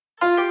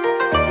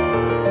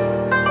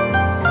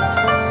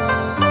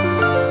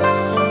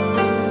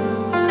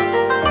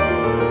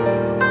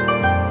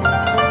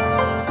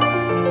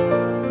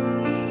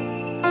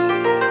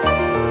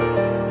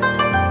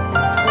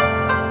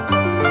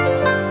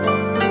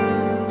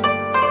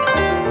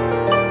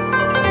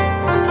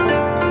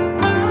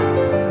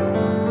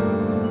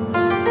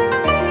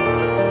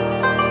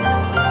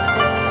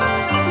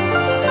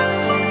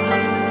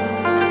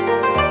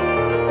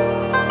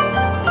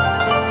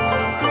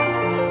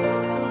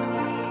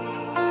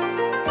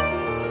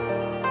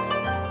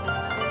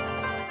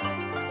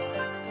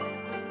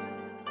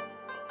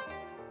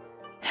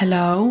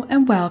Hello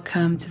and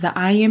welcome to the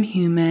I Am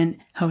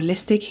Human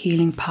Holistic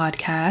Healing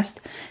Podcast.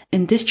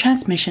 In this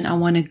transmission, I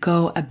want to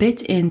go a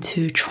bit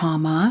into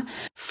trauma.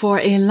 For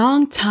a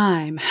long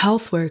time,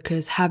 health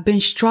workers have been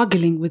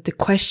struggling with the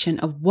question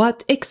of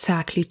what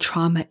exactly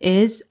trauma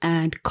is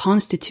and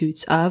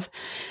constitutes of.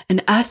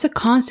 And as a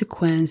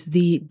consequence,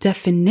 the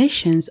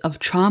definitions of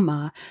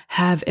trauma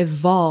have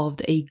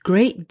evolved a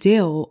great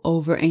deal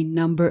over a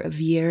number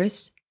of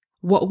years.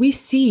 What we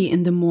see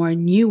in the more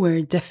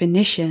newer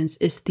definitions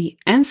is the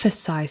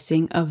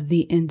emphasizing of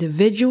the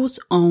individual's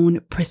own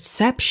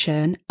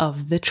perception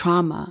of the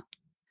trauma.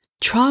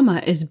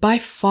 Trauma is by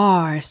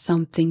far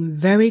something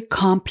very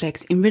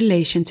complex in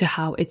relation to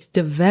how it's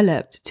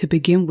developed to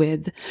begin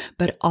with,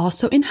 but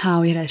also in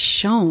how it has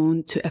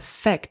shown to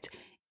affect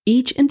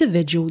each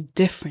individual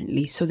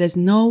differently. So there's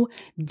no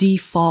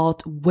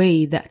default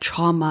way that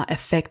trauma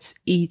affects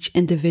each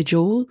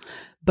individual,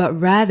 but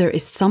rather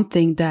is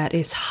something that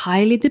is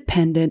highly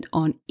dependent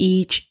on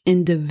each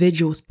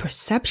individual's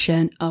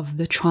perception of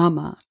the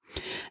trauma.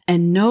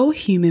 And no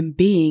human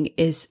being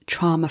is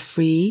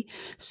trauma-free,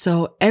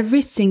 so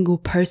every single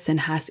person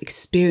has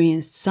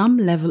experienced some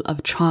level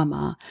of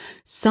trauma,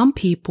 some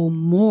people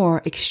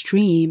more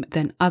extreme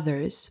than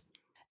others.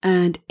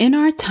 And in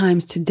our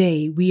times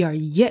today, we are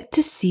yet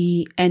to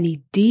see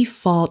any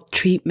default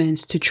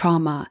treatments to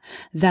trauma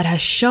that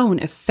has shown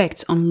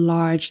effects on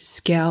large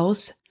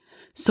scales.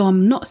 So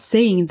I'm not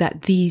saying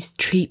that these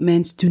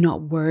treatments do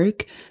not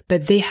work,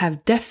 but they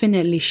have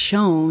definitely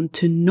shown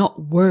to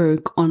not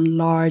work on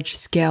large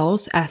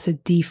scales as a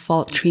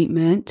default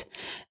treatment.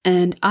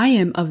 And I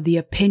am of the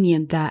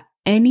opinion that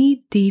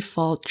any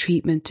default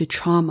treatment to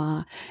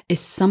trauma is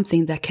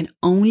something that can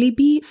only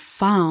be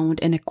found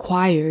and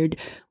acquired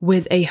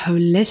with a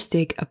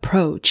holistic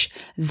approach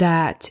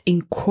that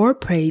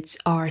incorporates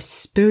our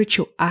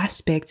spiritual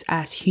aspects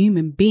as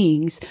human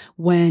beings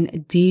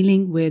when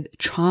dealing with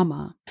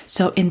trauma.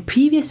 So in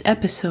previous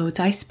episodes,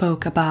 I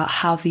spoke about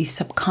how the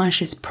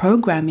subconscious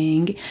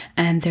programming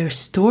and their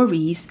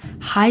stories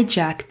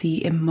hijack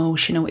the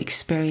emotional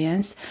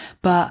experience,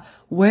 but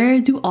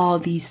where do all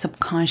these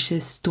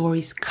subconscious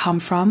stories come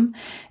from?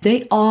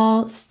 They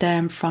all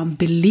stem from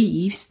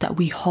beliefs that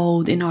we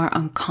hold in our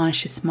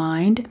unconscious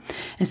mind.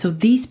 And so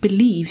these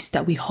beliefs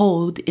that we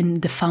hold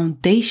in the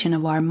foundation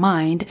of our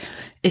mind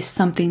is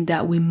something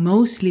that we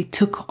mostly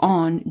took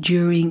on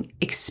during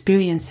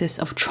experiences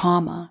of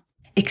trauma.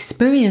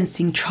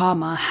 Experiencing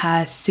trauma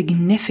has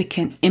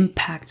significant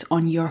impact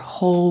on your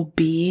whole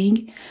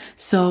being.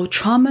 So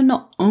trauma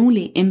not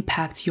only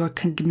impacts your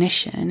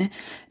cognition,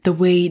 the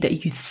way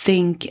that you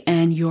think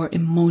and your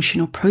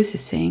emotional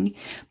processing,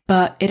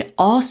 but it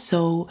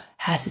also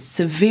has a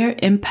severe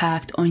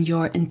impact on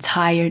your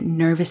entire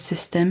nervous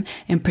system,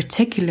 in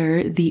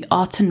particular the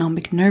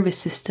autonomic nervous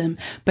system,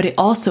 but it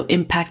also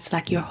impacts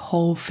like your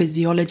whole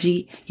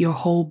physiology, your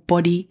whole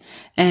body,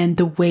 and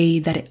the way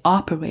that it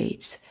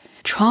operates.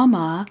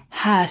 Trauma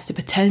has the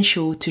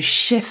potential to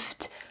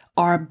shift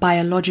our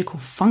biological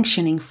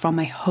functioning from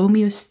a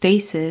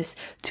homeostasis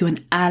to an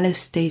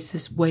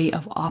allostasis way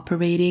of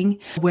operating,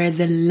 where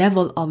the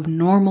level of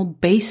normal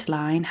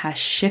baseline has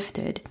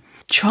shifted.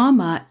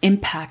 Trauma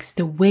impacts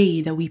the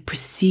way that we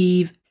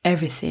perceive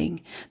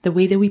everything, the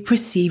way that we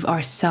perceive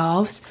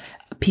ourselves,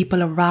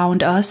 people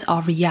around us,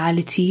 our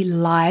reality,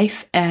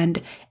 life,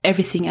 and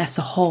everything as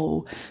a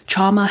whole.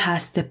 Trauma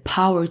has the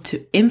power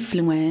to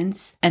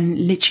influence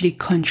and literally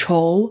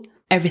control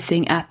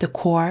everything at the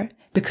core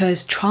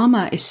because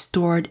trauma is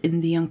stored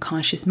in the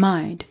unconscious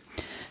mind.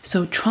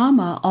 So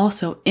trauma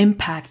also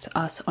impacts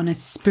us on a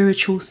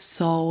spiritual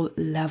soul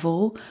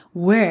level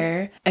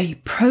where a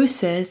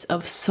process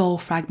of soul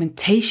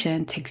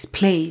fragmentation takes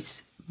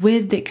place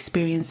with the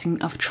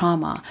experiencing of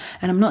trauma.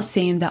 And I'm not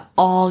saying that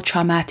all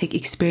traumatic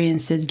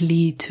experiences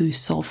lead to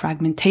soul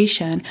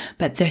fragmentation,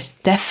 but there's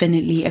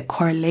definitely a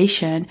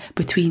correlation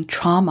between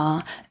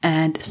trauma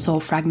and soul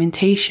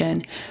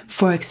fragmentation.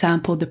 For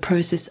example, the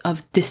process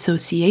of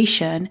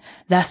dissociation,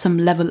 that's some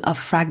level of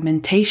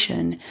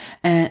fragmentation.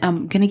 And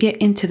I'm going to get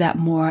into that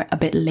more a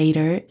bit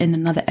later in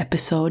another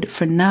episode.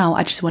 For now,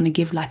 I just want to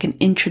give like an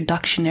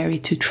introductory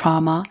to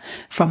trauma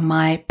from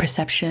my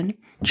perception.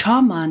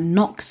 Trauma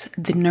knocks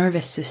the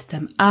nervous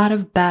system out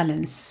of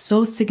balance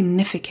so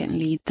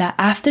significantly that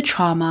after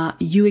trauma,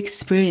 you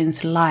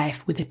experience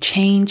life with a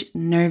changed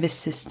nervous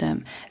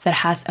system that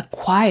has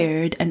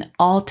acquired an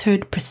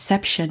altered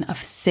perception of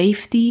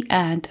safety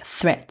and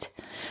threat.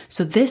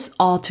 So this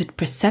altered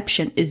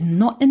perception is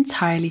not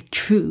entirely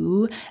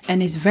true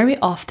and is very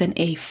often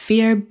a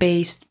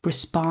fear-based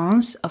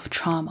response of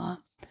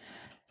trauma.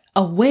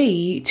 A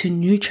way to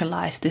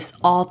neutralize this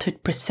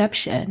altered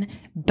perception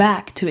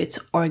back to its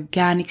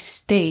organic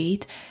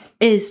state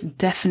is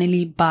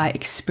definitely by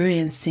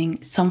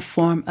experiencing some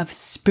form of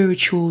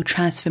spiritual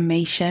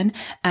transformation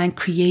and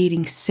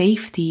creating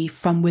safety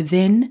from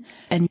within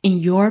and in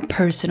your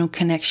personal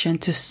connection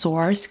to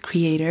Source,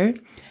 Creator.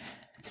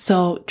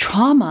 So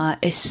trauma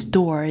is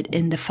stored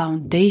in the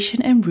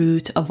foundation and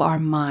root of our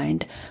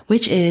mind,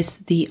 which is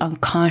the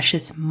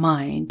unconscious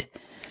mind.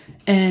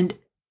 And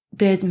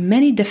there's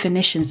many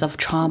definitions of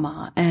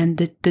trauma, and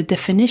the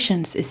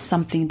definitions is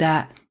something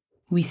that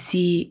we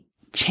see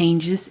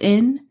changes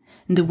in.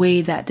 The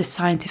way that the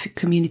scientific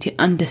community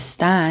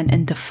understand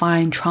and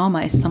define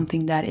trauma is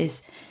something that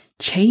is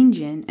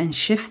changing and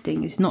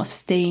shifting. It's not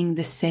staying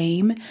the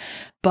same.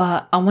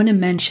 But I want to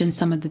mention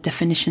some of the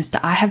definitions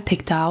that I have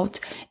picked out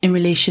in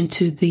relation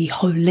to the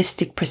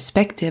holistic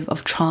perspective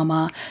of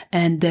trauma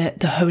and the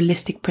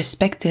holistic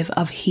perspective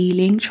of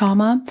healing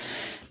trauma.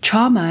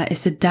 Trauma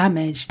is the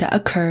damage that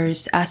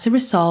occurs as a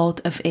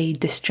result of a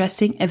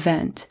distressing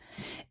event.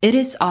 It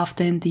is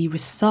often the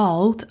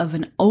result of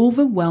an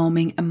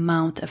overwhelming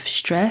amount of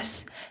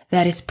stress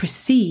that is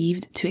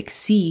perceived to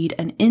exceed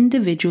an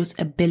individual's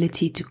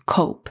ability to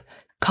cope,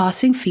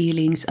 causing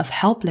feelings of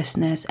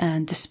helplessness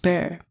and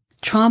despair.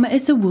 Trauma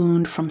is a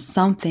wound from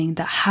something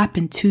that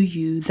happened to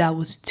you that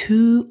was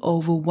too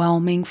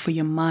overwhelming for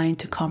your mind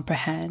to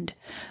comprehend.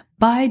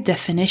 By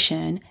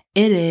definition,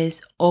 it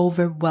is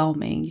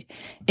overwhelming.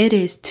 It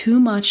is too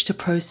much to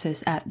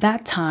process at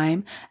that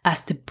time,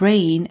 as the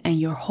brain and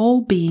your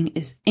whole being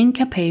is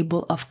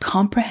incapable of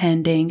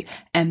comprehending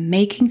and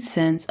making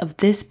sense of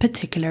this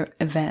particular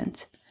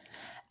event.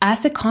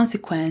 As a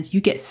consequence,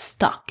 you get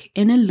stuck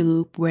in a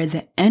loop where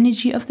the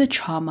energy of the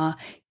trauma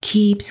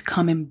keeps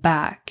coming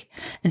back.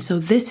 And so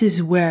this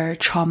is where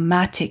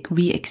traumatic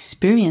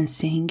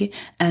re-experiencing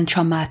and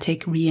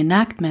traumatic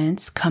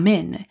reenactments come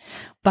in.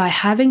 By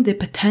having the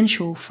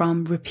potential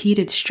from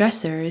repeated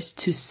stressors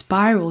to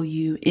spiral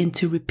you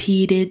into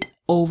repeated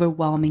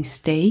overwhelming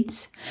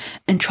states.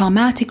 And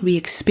traumatic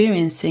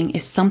re-experiencing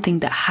is something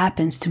that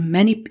happens to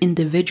many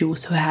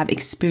individuals who have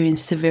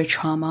experienced severe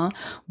trauma,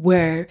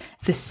 where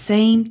the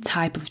same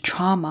type of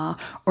trauma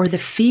or the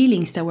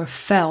feelings that were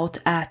felt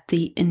at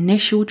the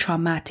initial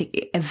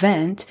traumatic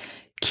event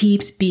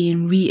keeps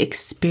being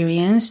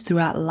re-experienced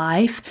throughout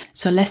life.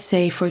 So let's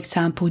say, for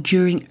example,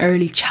 during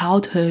early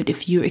childhood,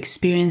 if you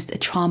experienced a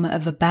trauma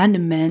of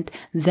abandonment,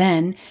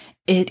 then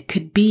it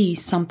could be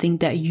something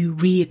that you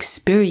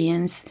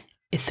re-experience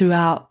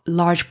throughout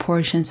large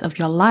portions of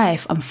your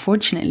life,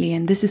 unfortunately.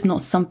 And this is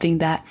not something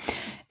that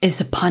is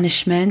a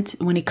punishment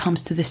when it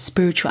comes to the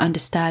spiritual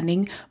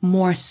understanding.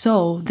 More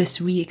so,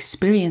 this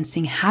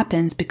re-experiencing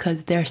happens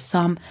because there's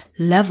some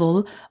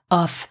level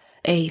of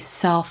a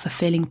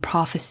self-fulfilling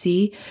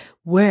prophecy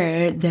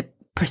where the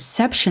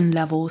perception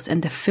levels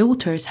and the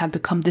filters have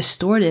become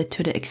distorted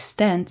to the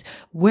extent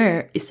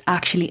where it's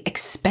actually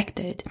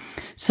expected.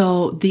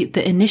 So the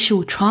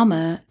initial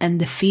trauma and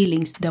the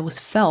feelings that was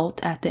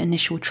felt at the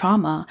initial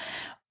trauma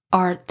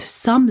are to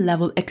some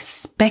level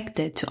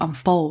expected to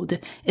unfold.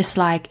 It's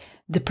like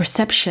the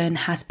perception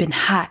has been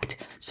hacked.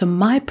 So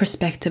my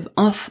perspective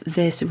of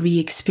this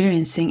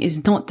re-experiencing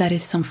is not that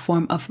it's some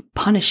form of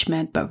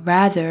punishment, but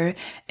rather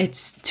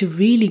it's to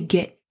really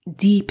get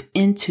deep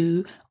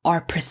into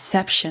our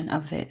perception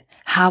of it.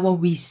 How are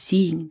we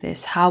seeing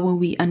this? How are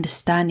we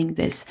understanding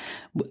this?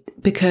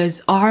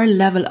 Because our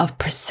level of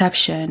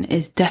perception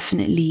is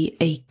definitely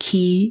a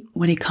key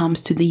when it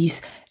comes to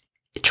these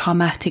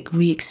traumatic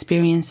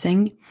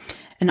re-experiencing.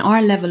 And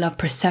our level of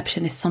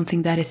perception is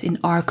something that is in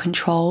our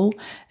control,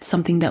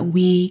 something that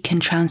we can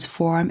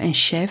transform and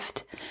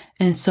shift.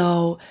 And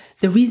so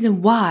the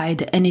reason why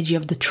the energy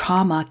of the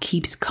trauma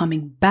keeps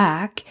coming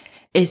back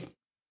is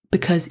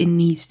because it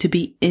needs to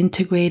be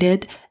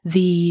integrated.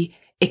 The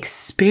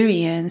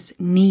experience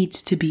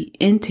needs to be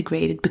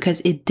integrated because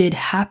it did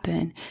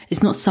happen.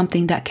 It's not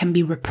something that can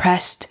be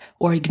repressed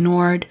or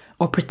ignored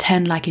or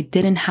pretend like it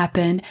didn't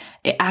happen.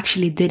 It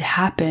actually did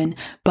happen,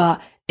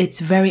 but it's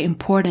very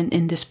important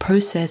in this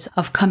process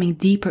of coming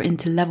deeper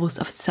into levels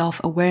of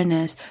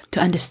self-awareness to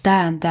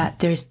understand that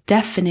there's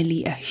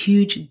definitely a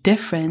huge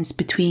difference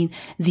between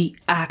the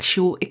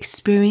actual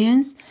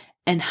experience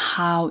and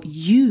how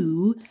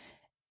you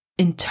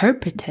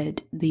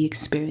interpreted the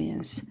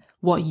experience,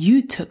 what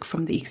you took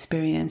from the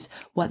experience,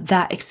 what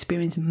that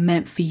experience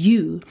meant for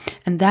you.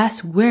 And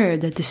that's where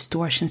the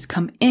distortions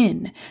come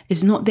in.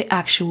 It's not the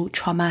actual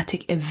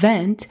traumatic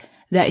event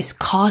that is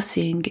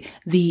causing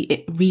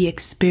the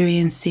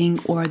re-experiencing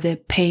or the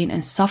pain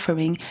and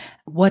suffering.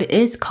 What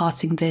is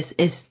causing this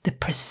is the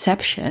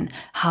perception,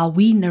 how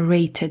we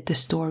narrated the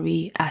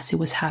story as it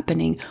was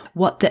happening,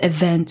 what the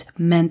event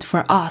meant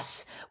for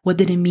us, what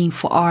did it mean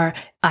for our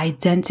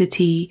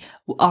identity,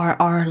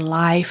 our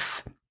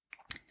life.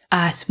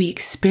 As we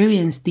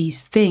experience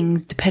these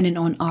things, depending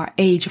on our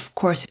age, of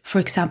course, for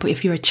example,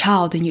 if you're a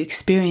child and you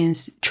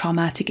experience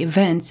traumatic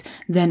events,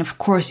 then of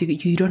course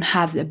you don't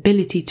have the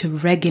ability to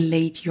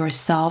regulate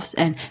yourselves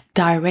and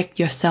direct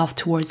yourself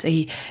towards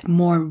a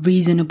more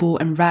reasonable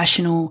and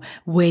rational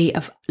way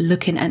of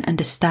looking and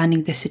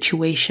understanding the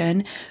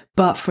situation.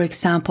 But for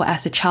example,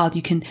 as a child,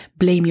 you can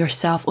blame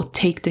yourself or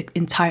take the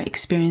entire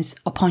experience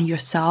upon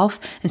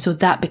yourself. And so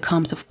that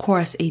becomes, of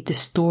course, a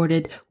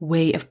distorted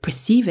way of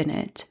perceiving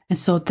it. And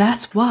so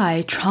that's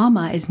why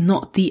trauma is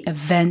not the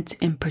event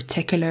in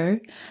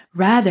particular.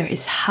 Rather,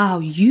 it's how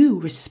you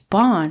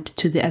respond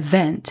to the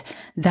event.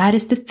 That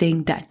is the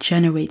thing that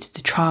generates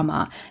the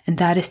trauma. And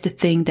that is the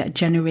thing that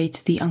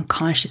generates the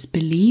unconscious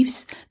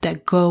beliefs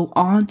that go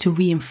on to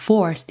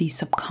reinforce these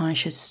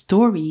subconscious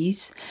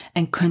stories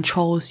and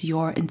controls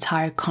your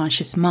entire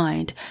conscious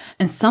mind.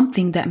 And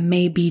something that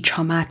may be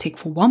traumatic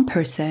for one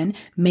person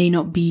may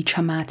not be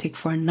traumatic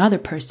for another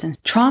person.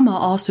 Trauma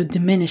also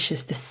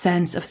diminishes the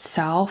sense of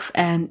self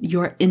and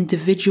your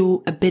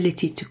individual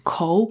ability to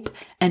cope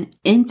and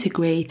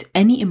integrate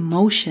any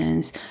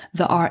emotions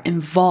that are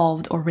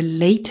involved or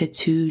related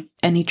to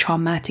any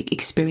traumatic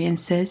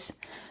experiences.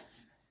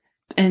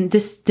 And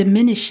this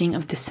diminishing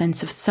of the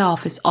sense of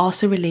self is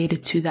also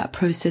related to that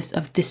process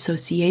of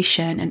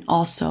dissociation and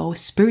also,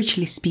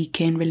 spiritually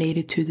speaking,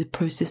 related to the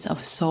process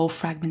of soul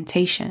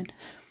fragmentation.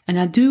 And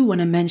I do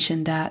want to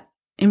mention that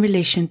in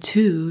relation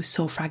to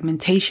soul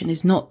fragmentation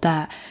is not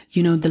that,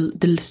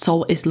 the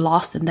soul is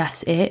lost and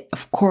that's it.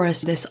 Of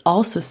course, there's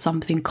also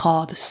something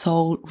called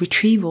soul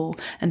retrieval.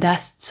 And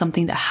that's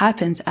something that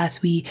happens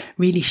as we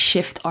really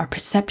shift our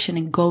perception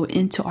and go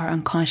into our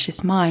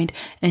unconscious mind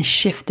and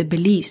shift the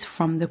beliefs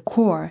from the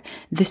core.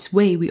 This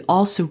way, we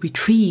also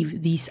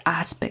retrieve these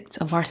aspects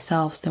of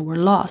ourselves that were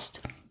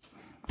lost.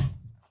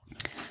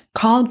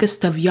 Carl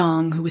Gustav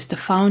Jung, who is the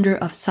founder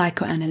of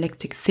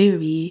psychoanalytic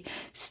theory,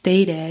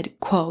 stated,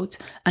 quote,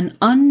 "An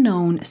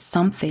unknown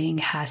something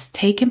has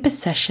taken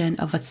possession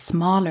of a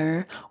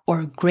smaller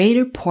or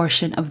greater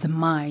portion of the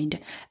mind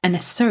and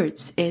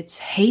asserts its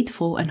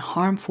hateful and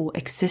harmful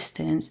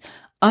existence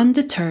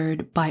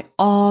undeterred by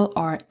all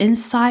our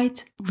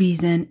insight,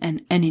 reason,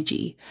 and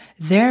energy,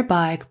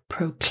 thereby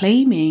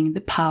proclaiming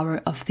the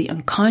power of the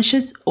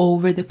unconscious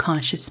over the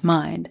conscious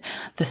mind,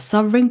 the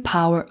sovereign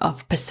power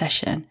of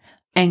possession."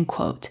 End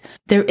quote.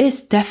 There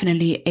is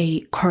definitely a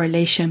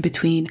correlation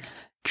between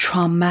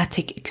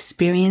traumatic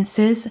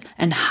experiences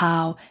and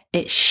how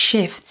it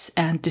shifts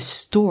and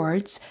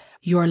distorts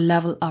your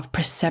level of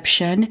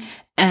perception,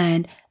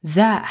 and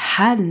that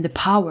having the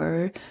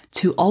power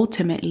to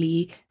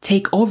ultimately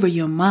take over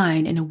your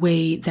mind in a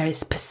way that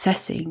is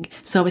possessing.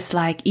 So it's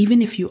like,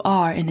 even if you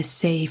are in a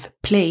safe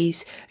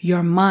place,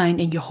 your mind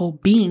and your whole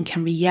being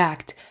can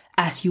react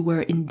as you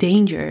were in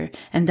danger.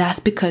 And that's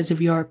because of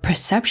your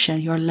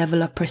perception, your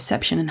level of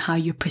perception and how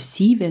you're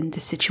perceiving the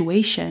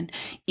situation.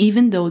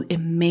 Even though it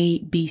may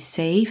be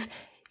safe,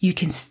 you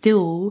can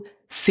still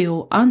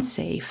feel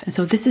unsafe. And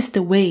so this is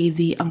the way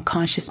the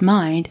unconscious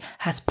mind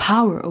has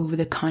power over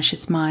the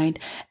conscious mind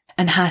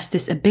and has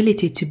this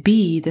ability to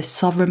be the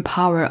sovereign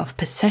power of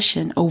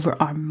possession over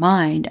our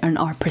mind and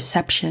our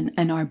perception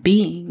and our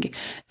being.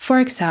 For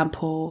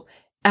example,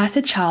 as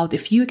a child,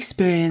 if you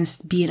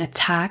experienced being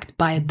attacked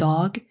by a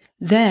dog,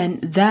 then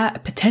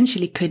that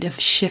potentially could have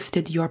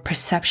shifted your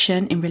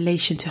perception in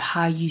relation to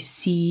how you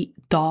see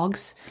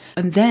dogs.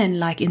 And then,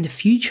 like in the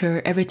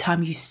future, every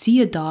time you see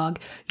a dog,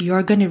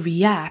 you're going to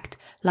react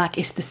like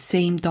it's the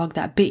same dog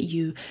that bit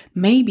you.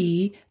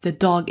 Maybe the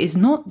dog is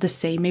not the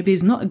same, maybe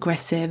it's not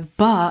aggressive,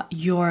 but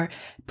your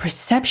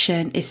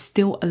perception is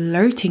still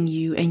alerting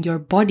you, and your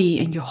body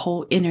and your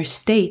whole inner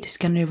state is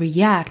going to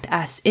react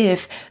as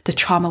if the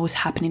trauma was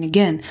happening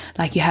again.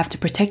 Like you have to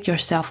protect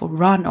yourself or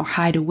run or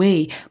hide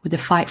away with the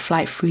fight,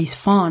 flight, freeze,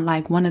 fawn.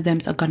 Like one of them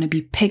are going to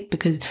be picked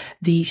because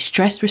the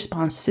stress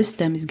response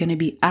system is going to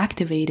be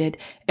activated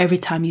every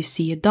time you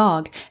see a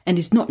dog. And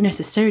it's not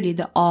necessarily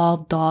that all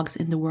dogs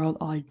in the world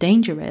are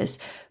dangerous,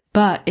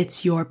 but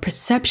it's your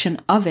perception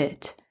of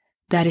it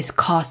that is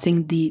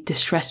causing the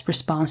stress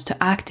response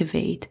to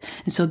activate.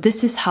 And so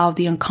this is how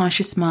the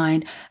unconscious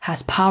mind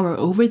has power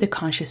over the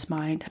conscious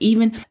mind.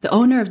 Even the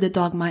owner of the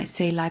dog might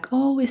say like,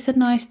 oh, it's a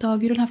nice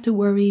dog, you don't have to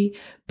worry.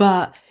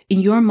 But in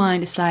your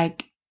mind, it's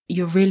like,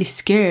 you're really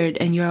scared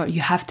and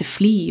you have to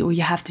flee or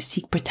you have to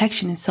seek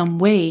protection in some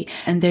way.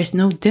 And there's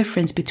no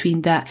difference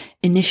between that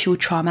initial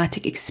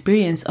traumatic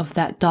experience of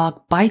that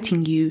dog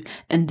biting you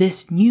and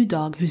this new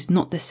dog who's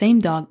not the same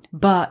dog,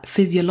 but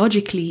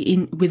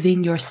physiologically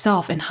within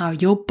yourself and how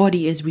your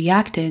body is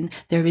reacting,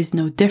 there is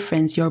no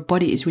difference. Your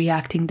body is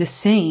reacting the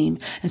same.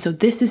 And so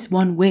this is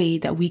one way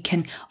that we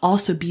can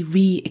also be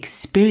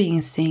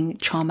re-experiencing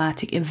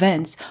traumatic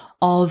events.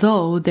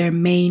 Although there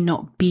may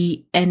not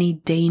be any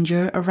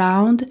danger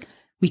around,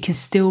 we can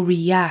still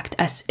react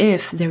as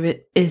if there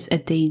is a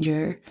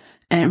danger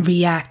and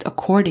react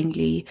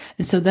accordingly.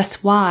 And so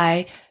that's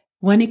why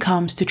when it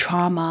comes to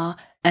trauma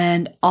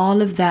and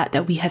all of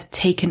that we have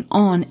taken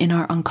on in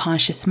our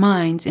unconscious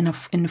minds in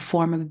the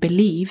form of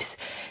beliefs,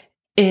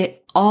 it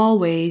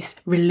always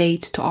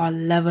relates to our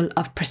level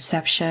of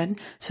perception.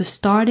 So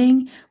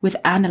starting with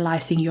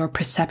analyzing your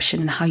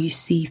perception and how you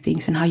see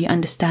things and how you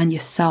understand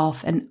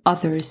yourself and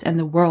others and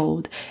the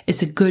world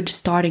is a good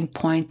starting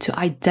point to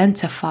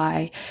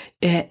identify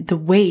the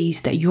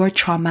ways that your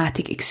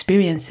traumatic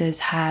experiences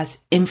has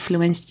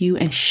influenced you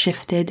and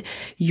shifted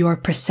your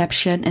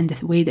perception and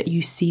the way that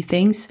you see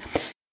things.